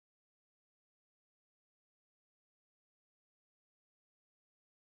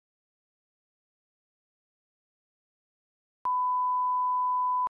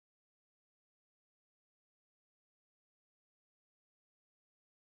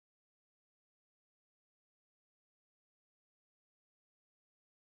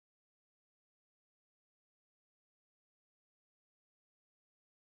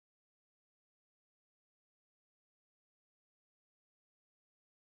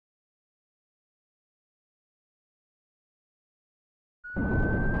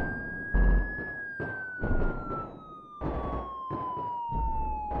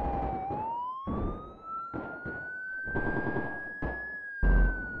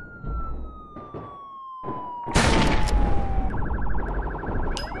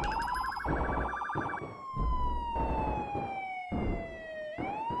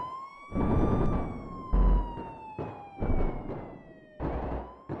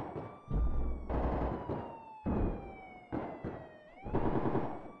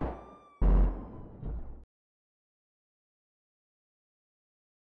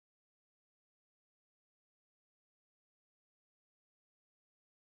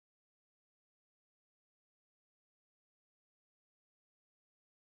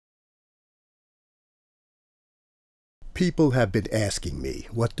People have been asking me,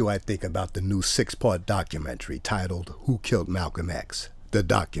 what do I think about the new 6-part documentary titled Who Killed Malcolm X? The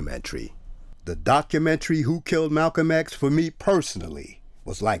documentary. The documentary Who Killed Malcolm X, for me personally,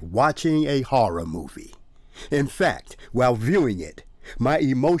 was like watching a horror movie. In fact, while viewing it, my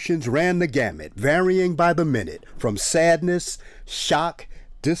emotions ran the gamut, varying by the minute, from sadness, shock,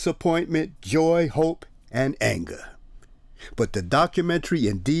 disappointment, joy, hope, and anger. But the documentary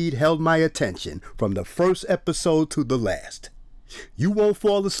indeed held my attention from the first episode to the last. You won't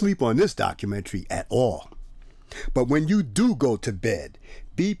fall asleep on this documentary at all. But when you do go to bed,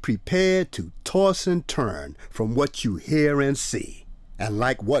 be prepared to toss and turn from what you hear and see. And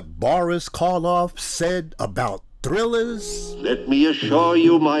like what Boris Karloff said about thrillers, let me assure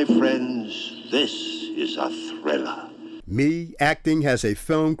you, my friends, this is a thriller. Me acting as a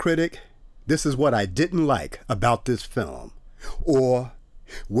film critic, this is what I didn't like about this film, or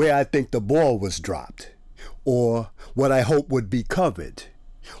where I think the ball was dropped, or what I hope would be covered,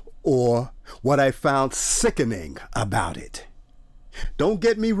 or what I found sickening about it. Don't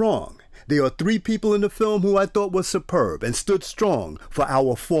get me wrong, there are 3 people in the film who I thought were superb and stood strong for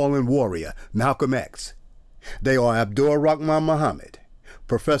our fallen warrior, Malcolm X. They are Abdur Rahman Muhammad,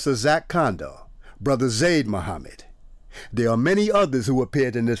 Professor Zach Kondo, Brother Zaid Muhammad. There are many others who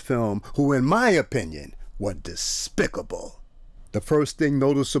appeared in this film who, in my opinion, were despicable. The first thing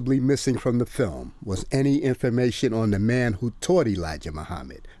noticeably missing from the film was any information on the man who taught Elijah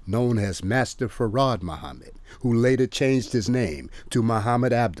Muhammad, known as Master Farad Muhammad, who later changed his name to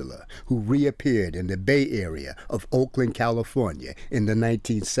Muhammad Abdullah, who reappeared in the Bay Area of Oakland, California in the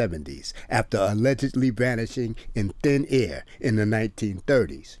 1970s after allegedly vanishing in thin air in the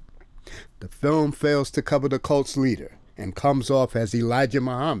 1930s. The film fails to cover the cult's leader and comes off as Elijah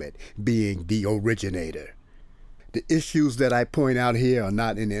Muhammad being the originator. The issues that I point out here are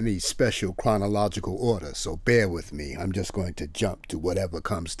not in any special chronological order, so bear with me. I'm just going to jump to whatever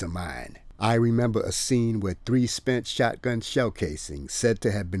comes to mind. I remember a scene where 3 spent shotgun shell casings said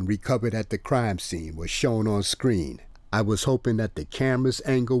to have been recovered at the crime scene were shown on screen. I was hoping that the camera's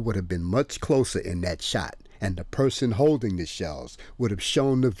angle would have been much closer in that shot, and the person holding the shells would have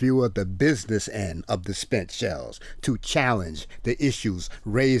shown the viewer the business end of the spent shells to challenge the issues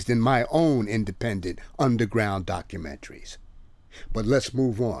raised in my own independent underground documentaries. But let's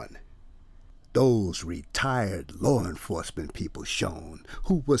move on. Those retired law enforcement people shown,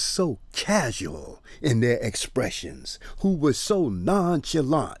 who were so casual in their expressions, who were so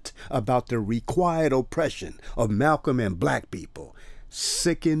nonchalant about the required oppression of Malcolm and black people,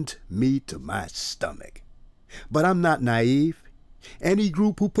 sickened me to my stomach. But I'm not naive. Any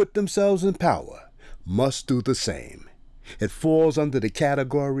group who put themselves in power must do the same. It falls under the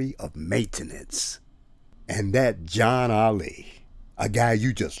category of maintenance. And that John Ali, a guy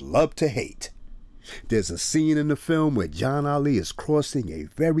you just love to hate. There's a scene in the film where John Ali is crossing a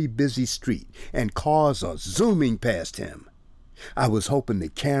very busy street and cars are zooming past him. I was hoping the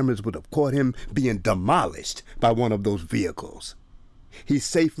cameras would have caught him being demolished by one of those vehicles. He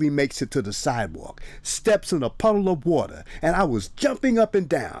safely makes it to the sidewalk, steps in a puddle of water, and I was jumping up and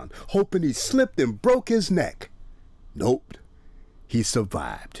down, hoping he slipped and broke his neck. Nope, he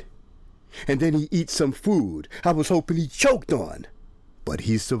survived. And then he eats some food I was hoping he choked on, but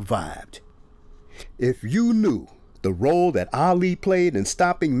he survived. If you knew the role that Ali played in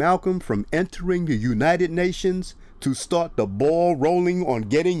stopping Malcolm from entering the United Nations to start the ball rolling on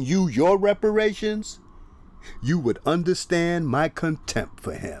getting you your reparations, you would understand my contempt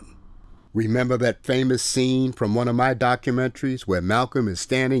for him. Remember that famous scene from one of my documentaries where Malcolm is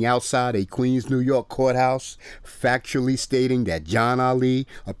standing outside a Queens, New York courthouse, factually stating that John Ali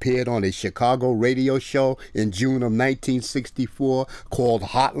appeared on a Chicago radio show in June of 1964 called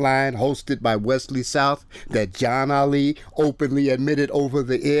Hotline, hosted by Wesley South, that John Ali openly admitted over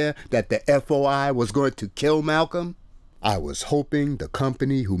the air that the FOI was going to kill Malcolm? I was hoping the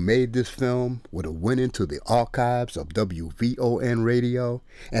company who made this film would have went into the archives of WVON radio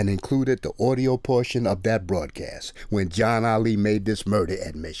and included the audio portion of that broadcast when John Ali made this murder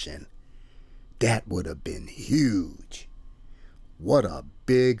admission. That would have been huge. What a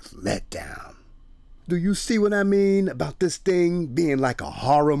big letdown. Do you see what I mean about this thing being like a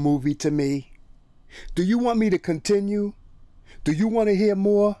horror movie to me? Do you want me to continue? Do you want to hear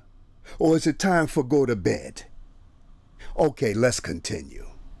more? Or is it time for go to bed? Okay, let's continue.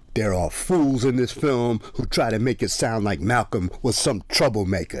 There are fools in this film who try to make it sound like Malcolm was some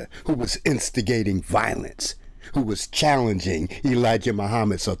troublemaker who was instigating violence, who was challenging Elijah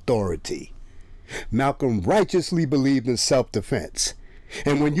Muhammad's authority. Malcolm righteously believed in self-defense.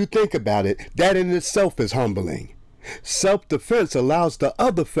 And when you think about it, that in itself is humbling. Self-defense allows the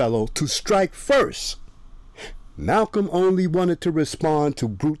other fellow to strike first. Malcolm only wanted to respond to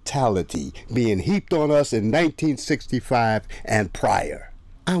brutality being heaped on us in 1965 and prior.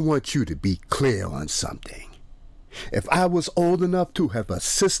 I want you to be clear on something. If I was old enough to have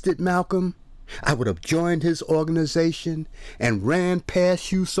assisted Malcolm, I would have joined his organization and ran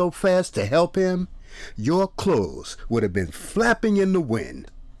past you so fast to help him, your clothes would have been flapping in the wind.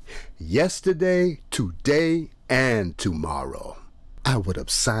 Yesterday, today, and tomorrow, I would have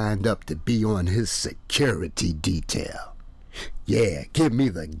signed up to be on his security detail. Yeah, give me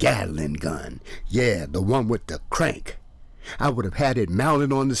the Gatling gun. Yeah, the one with the crank. I would have had it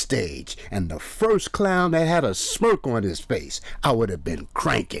mounted on the stage, and the first clown that had a smirk on his face, I would have been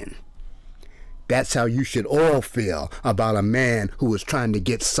cranking. That's how you should all feel about a man who is trying to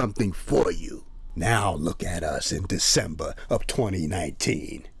get something for you. Now look at us in December of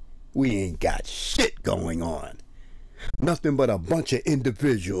 2019. We ain't got shit going on. Nothing but a bunch of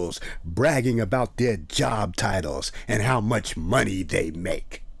individuals bragging about their job titles and how much money they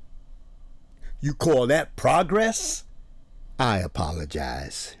make. You call that progress? I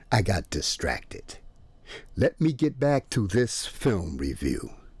apologize. I got distracted. Let me get back to this film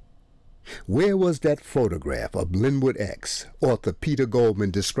review. Where was that photograph of Linwood X, author Peter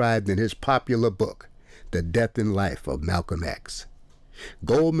Goldman described in his popular book, The Death and Life of Malcolm X?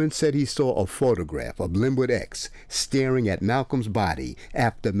 Goldman said he saw a photograph of Linwood X staring at Malcolm's body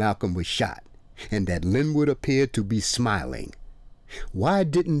after Malcolm was shot, and that Linwood appeared to be smiling. Why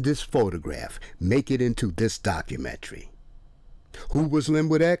didn't this photograph make it into this documentary? Who was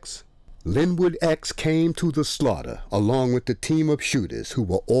Linwood X? Linwood X came to the slaughter along with the team of shooters who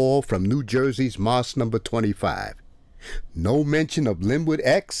were all from New Jersey's Mosque No. 25. No mention of Linwood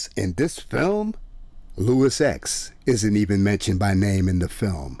X in this film? Louis X isn't even mentioned by name in the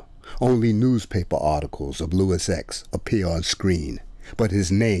film. Only newspaper articles of Louis X appear on screen, but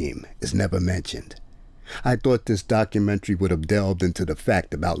his name is never mentioned. I thought this documentary would have delved into the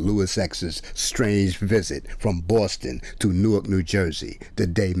fact about Louis X's strange visit from Boston to Newark, New Jersey, the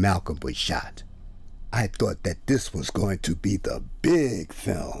day Malcolm was shot. I thought that this was going to be the big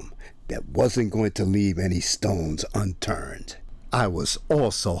film that wasn't going to leave any stones unturned. I was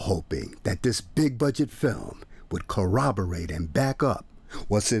also hoping that this big-budget film would corroborate and back up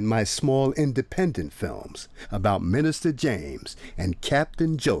what's in my small independent films about Minister James and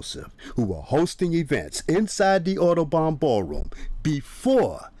Captain Joseph, who were hosting events inside the Audubon Ballroom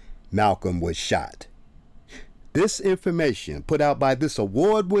before Malcolm was shot. This information put out by this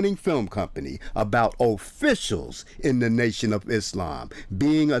award-winning film company about officials in the Nation of Islam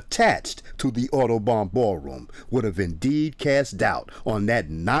being attached to the Audubon Ballroom would have indeed cast doubt on that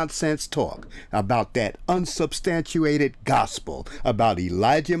nonsense talk about that unsubstantiated gospel about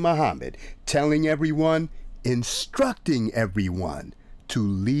Elijah Muhammad telling everyone, instructing everyone to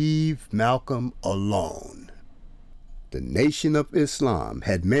leave Malcolm alone. The Nation of Islam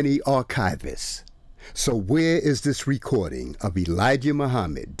had many archivists. So where is this recording of Elijah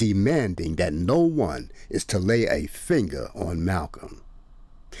Muhammad demanding that no one is to lay a finger on Malcolm?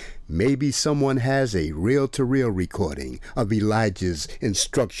 Maybe someone has a reel-to-reel recording of Elijah's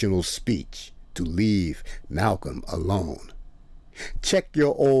instructional speech to leave Malcolm alone. Check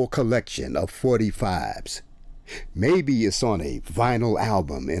your old collection of 45s. Maybe it's on a vinyl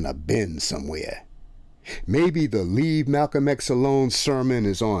album in a bin somewhere. Maybe the Leave Malcolm X Alone sermon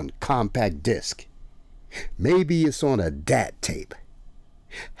is on compact disc. Maybe it's on a DAT tape.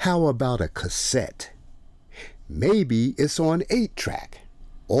 How about a cassette? Maybe it's on 8-track.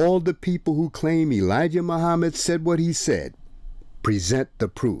 All the people who claim Elijah Muhammad said what he said, present the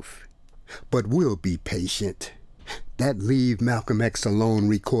proof. But we'll be patient. That Leave Malcolm X Alone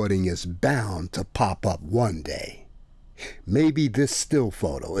recording is bound to pop up one day. Maybe this still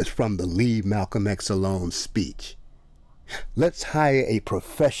photo is from the Leave Malcolm X Alone speech. Let's hire a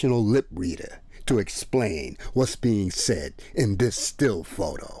professional lip reader to explain what's being said in this still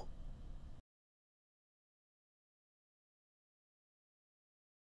photo.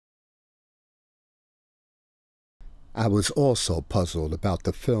 I was also puzzled about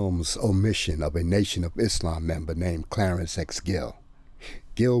the film's omission of a Nation of Islam member named Clarence X. Gill.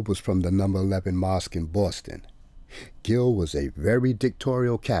 Gill was from the No. 11 Mosque in Boston. Gill was a very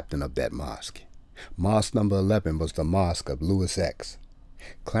dictatorial captain of that mosque. Mosque No. 11 was the mosque of Louis X.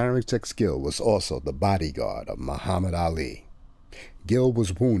 Clarence X. Gill was also the bodyguard of Muhammad Ali. Gill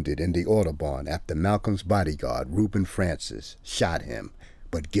was wounded in the Audubon after Malcolm's bodyguard, Reuben Francis, shot him,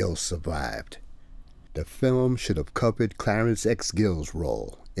 but Gill survived. The film should have covered Clarence X. Gill's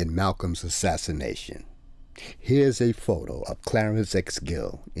role in Malcolm's assassination. Here's a photo of Clarence X.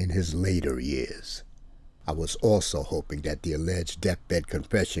 Gill in his later years. I was also hoping that the alleged deathbed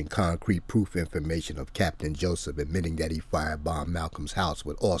confession concrete proof information of Captain Joseph admitting that he firebombed Malcolm's house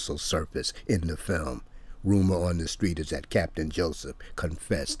would also surface in the film. Rumor on the street is that Captain Joseph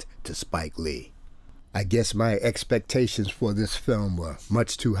confessed to Spike Lee. I guess my expectations for this film were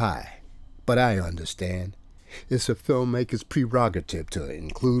much too high, but I understand. It's a filmmaker's prerogative to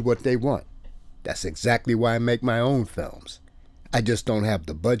include what they want. That's exactly why I make my own films. I just don't have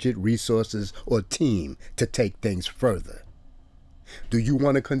the budget, resources, or team to take things further. Do you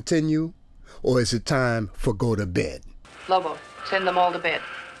want to continue, or is it time for go to bed? Lobo, send them all to bed.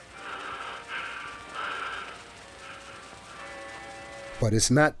 But it's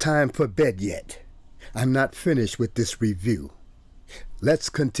not time for bed yet. I'm not finished with this review. Let's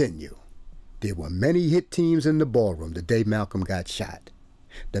continue. There were many hit teams in the ballroom the day Malcolm got shot.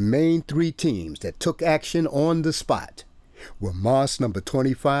 The main three teams that took action on the spot were Moss number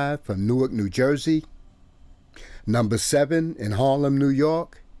 25 from Newark, New Jersey, number 7 in Harlem, New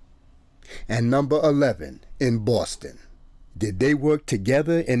York, and number 11 in Boston. Did they work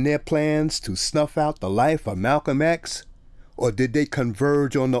together in their plans to snuff out the life of Malcolm X, or did they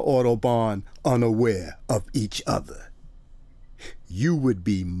converge on the Autobahn unaware of each other? You would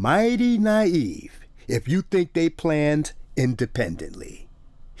be mighty naive if you think they planned independently.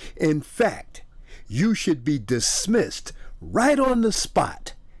 In fact, you should be dismissed right on the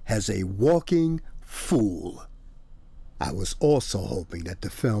spot as a walking fool. I was also hoping that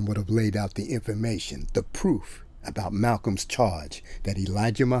the film would have laid out the information, the proof about Malcolm's charge that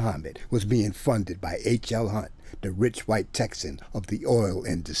Elijah Muhammad was being funded by H.L. Hunt, the rich white Texan of the oil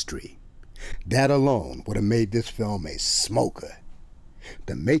industry. That alone would have made this film a smoker.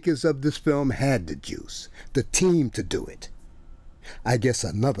 The makers of this film had the juice, the team to do it. I guess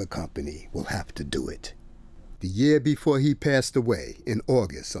another company will have to do it. The year before he passed away, in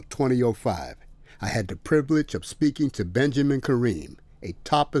August of 2005, I had the privilege of speaking to Benjamin Kareem, a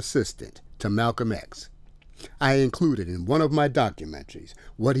top assistant to Malcolm X. I included in one of my documentaries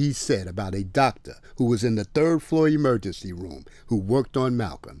what he said about a doctor who was in the third-floor emergency room who worked on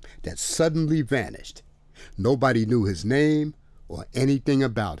Malcolm that suddenly vanished. Nobody knew his name or anything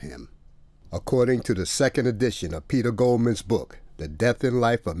about him. According to the second edition of Peter Goldman's book, The Death and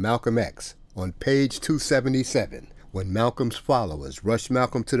Life of Malcolm X, on page 277, when Malcolm's followers rushed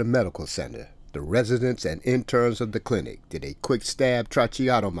Malcolm to the medical center, the residents and interns of the clinic did a quick stab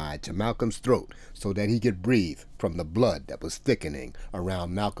tracheotomy to Malcolm's throat so that he could breathe from the blood that was thickening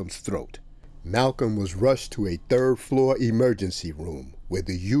around Malcolm's throat. Malcolm was rushed to a third-floor emergency room where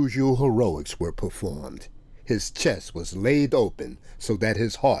the usual heroics were performed. His chest was laid open so that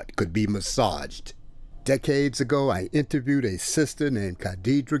his heart could be massaged. Decades ago, I interviewed a sister named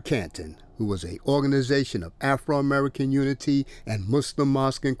Khadidra Canton, who was an Organization of Afro-American Unity and Muslim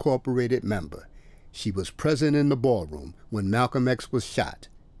Mosque Incorporated member. She was present in the ballroom when Malcolm X was shot.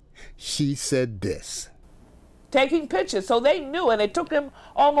 She said this. Taking pictures, so they knew, and it took them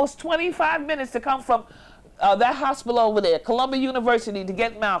almost 25 minutes to come from that hospital over there, Columbia University, to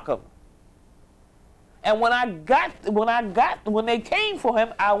get Malcolm. And when they came for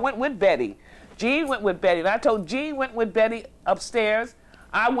him, I went with Betty. Jean went with Betty, and I told Jean went with Betty upstairs.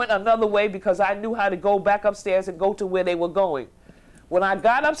 I went another way because I knew how to go back upstairs and go to where they were going. When I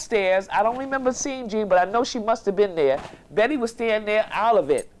got upstairs, I don't remember seeing Jean, but I know she must have been there. Betty was standing there out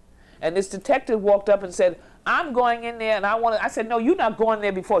of it. And this detective walked up and said, I'm going in there, and I said, no, you're not going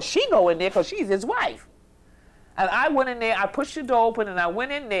there before she go in there because she's his wife. And I went in there, I pushed the door open, and I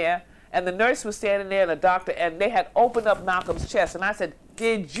went in there, and the nurse was standing there and the doctor, and they had opened up Malcolm's chest. And I said,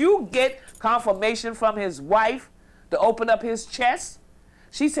 did you get confirmation from his wife to open up his chest?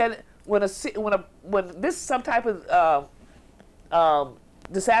 She said, when this some type of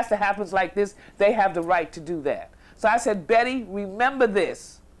disaster happens like this, they have the right to do that. So I said, Betty, remember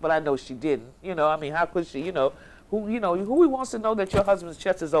this. But I know she didn't. You know, I mean, how could she? Who wants to know that your husband's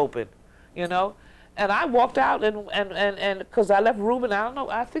chest is open? You know. And I walked out and because I left Ruben, I don't know,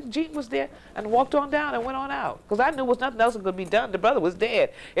 I think Jean was there, and walked on down and went on out. Because I knew there was nothing else that could be done. The brother was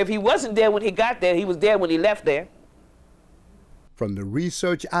dead. If he wasn't dead when he got there, he was dead when he left there. From the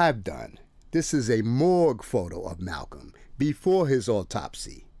research I've done, this is a morgue photo of Malcolm before his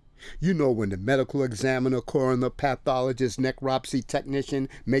autopsy. You know, when the medical examiner, coroner, pathologist, necropsy technician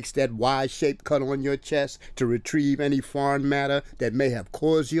makes that Y-shaped cut on your chest to retrieve any foreign matter that may have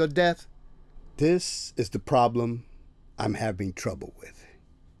caused your death? This is the problem I'm having trouble with.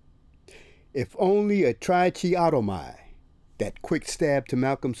 If only a tracheotomy, that quick stab to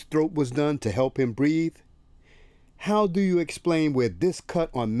Malcolm's throat, was done to help him breathe, how do you explain where this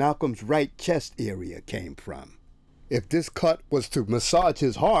cut on Malcolm's right chest area came from? If this cut was to massage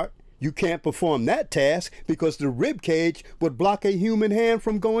his heart, You can't perform that task because the rib cage would block a human hand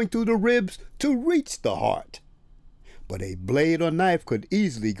from going through the ribs to reach the heart. But a blade or knife could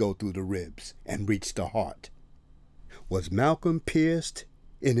easily go through the ribs and reach the heart. Was Malcolm pierced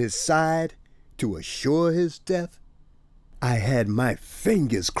in his side to assure his death? I had my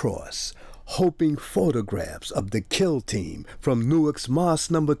fingers crossed, hoping photographs of the kill team from Newark's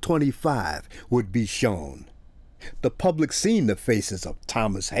Mosque No. 25 would be shown. The public seen the faces of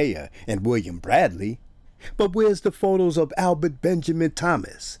Thomas Heyer and William Bradley, but where's the photos of Albert Benjamin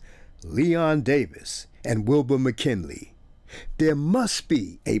Thomas, Leon Davis, and Wilbur McKinley? There must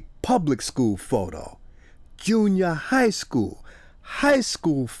be a public school photo, junior high school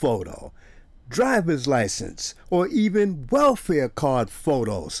photo, driver's license, or even welfare card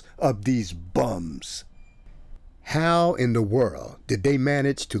photos of these bums. How in the world did they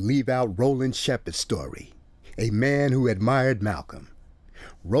manage to leave out Roland Shepard's story, a man who admired Malcolm?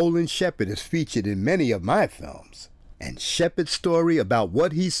 Roland Shepard is featured in many of my films, and Shepard's story about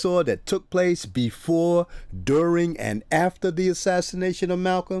what he saw that took place before, during, and after the assassination of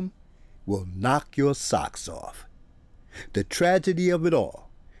Malcolm will knock your socks off. The tragedy of it all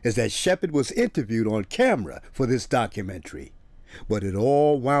is that Shepard was interviewed on camera for this documentary, but it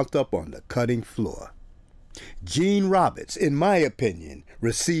all wound up on the cutting floor. Gene Roberts, in my opinion,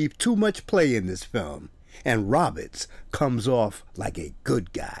 received too much play in this film, and Roberts comes off like a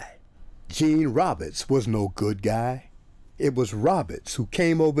good guy. Gene Roberts was no good guy. It was Roberts who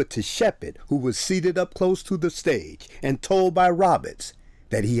came over to Shepard, who was seated up close to the stage, and told by Roberts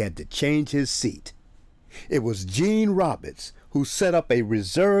that he had to change his seat. It was Gene Roberts who set up a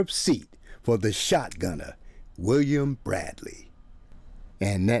reserved seat for the shotgunner, William Bradley.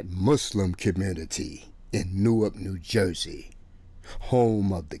 And that Muslim community in Newark, New Jersey,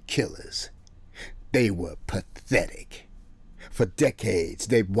 home of the killers, they were pathetic. For decades,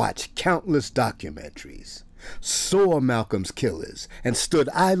 they'd watched countless documentaries, saw Malcolm's killers, and stood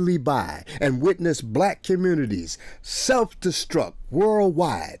idly by and witnessed black communities self-destruct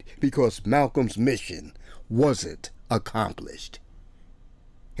worldwide because Malcolm's mission wasn't accomplished.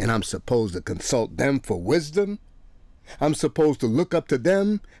 And I'm supposed to consult them for wisdom? I'm supposed to look up to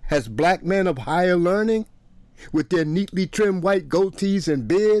them as black men of higher learning with their neatly trimmed white goatees and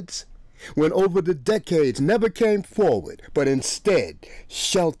beards, when over the decades never came forward, but instead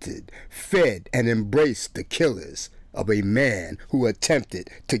sheltered, fed, and embraced the killers of a man who attempted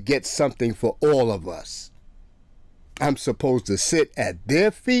to get something for all of us. I'm supposed to sit at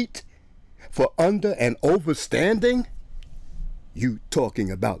their feet for under and overstanding? You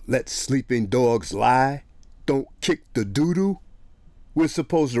talking about let sleeping dogs lie, don't kick the doo-doo? We're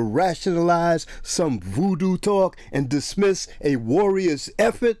supposed to rationalize some voodoo talk and dismiss a warrior's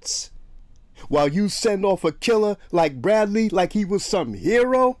efforts, while you send off a killer like Bradley like he was some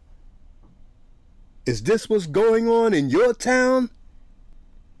hero? Is this what's going on in your town?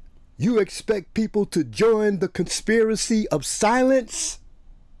 You expect people to join the conspiracy of silence?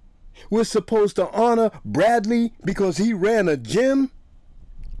 We're supposed to honor Bradley because he ran a gym?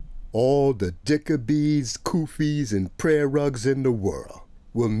 All the Dickabees, Kufis, and prayer rugs in the world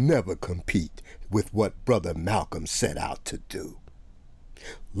will never compete with what Brother Malcolm set out to do.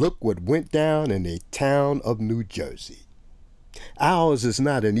 Look what went down in a town of New Jersey. Ours is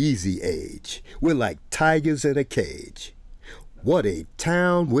not an easy age. We're like tigers in a cage. What a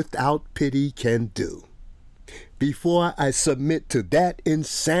town without pity can do. Before I submit to that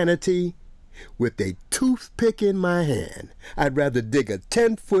insanity, with a toothpick in my hand, I'd rather dig a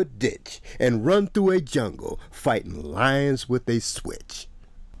 10-foot ditch and run through a jungle fighting lions with a switch.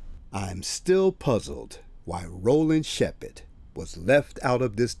 I'm still puzzled why Roland Shepard was left out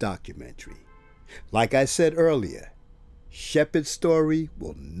of this documentary. Like I said earlier, Shepard's story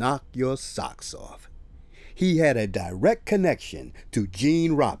will knock your socks off. He had a direct connection to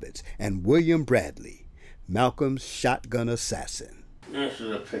Gene Roberts and William Bradley, Malcolm's shotgun assassin. This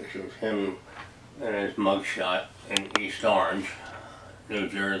is a picture of him and his mugshot in East Orange, New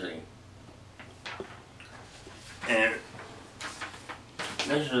Jersey. And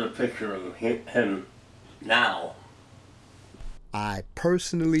this is a picture of him now. I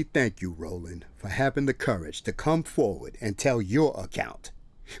personally thank you, Roland, for having the courage to come forward and tell your account,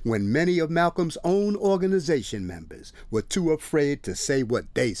 when many of Malcolm's own organization members were too afraid to say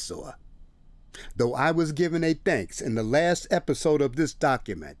what they saw. Though I was given a thanks in the last episode of this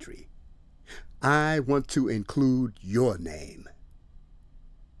documentary, I want to include your name.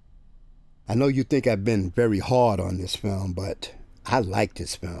 I know you think I've been very hard on this film, but I like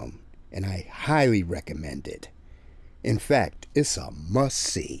this film, and I highly recommend it. In fact, it's a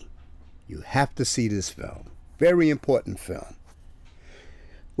must-see. You have to see this film. Very important film.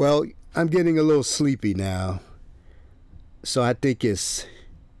 Well, I'm getting a little sleepy now, so I think it's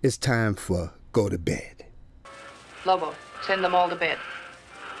time for go to bed. Lobo, send them all to bed.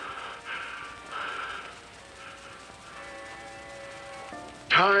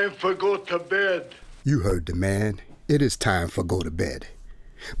 Time for go to bed. You heard the man. It is time for go to bed.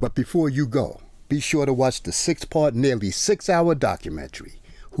 But before you go, be sure to watch the 6-part, nearly 6-hour documentary,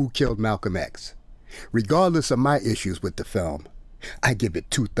 Who Killed Malcolm X? Regardless of my issues with the film, I give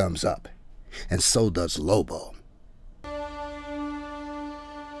it 2 thumbs up, and so does Lobo.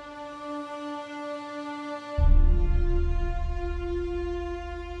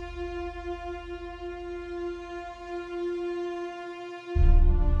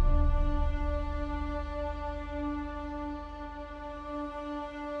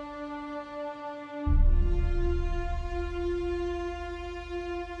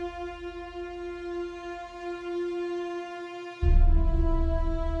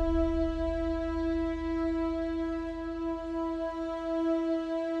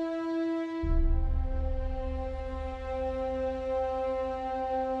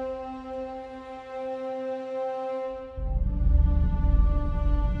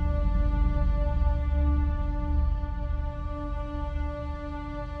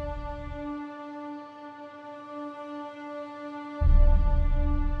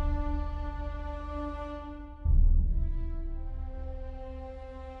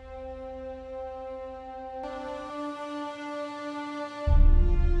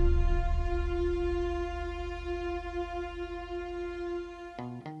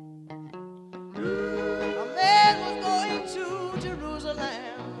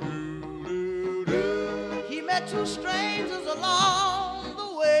 Two strangers along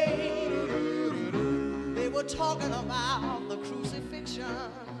the way. They were talking about the crucifixion.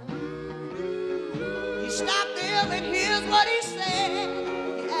 He stopped them and here's what he said.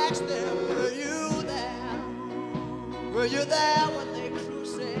 He asked them, were you there? Were you there when they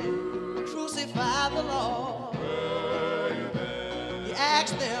crucified the Lord? He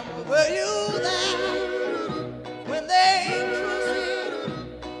asked them, were you there when they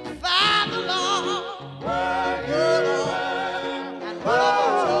crucified the Lord?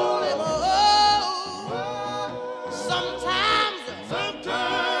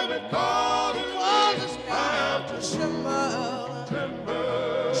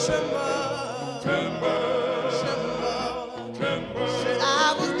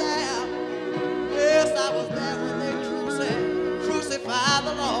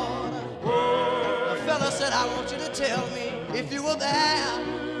 I want you to tell me if you were there.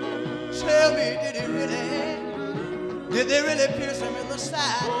 Tell me, did they really pierce him in the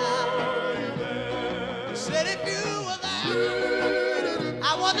side? Said if you were there,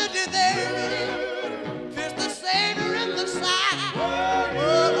 I wonder did they really pierce the Savior in the side?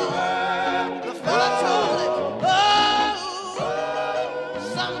 Oh, Lord. The fella told him, oh,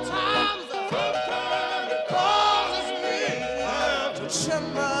 sometimes it causes me to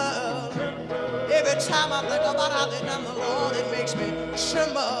tremble. Every time I think about how they done the Lord, it makes me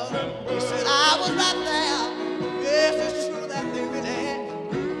tremble. He said, I was right there. Yes, it's true that they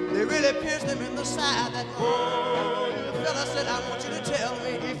really pierced him in the side. That the fella said, I want you to tell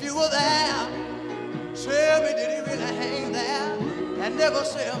me if you were there. Tell me, did he really hang there and never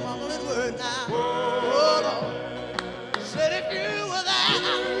say a mumbling word now? Oh, Lord. Said if you were there,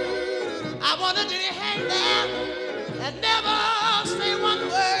 I wonder did he hang there and never say one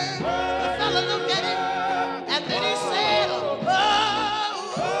word? The fella looked at him and then he said, oh,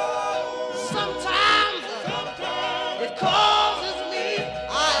 sometimes it causes me,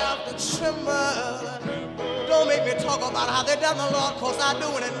 I have to tremble. Don't make me talk about how they done the Lord, cause I do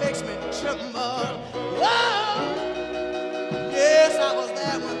and it makes me tremble. Oh, yes, I was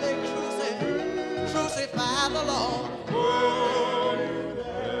there when they crucified the Lord.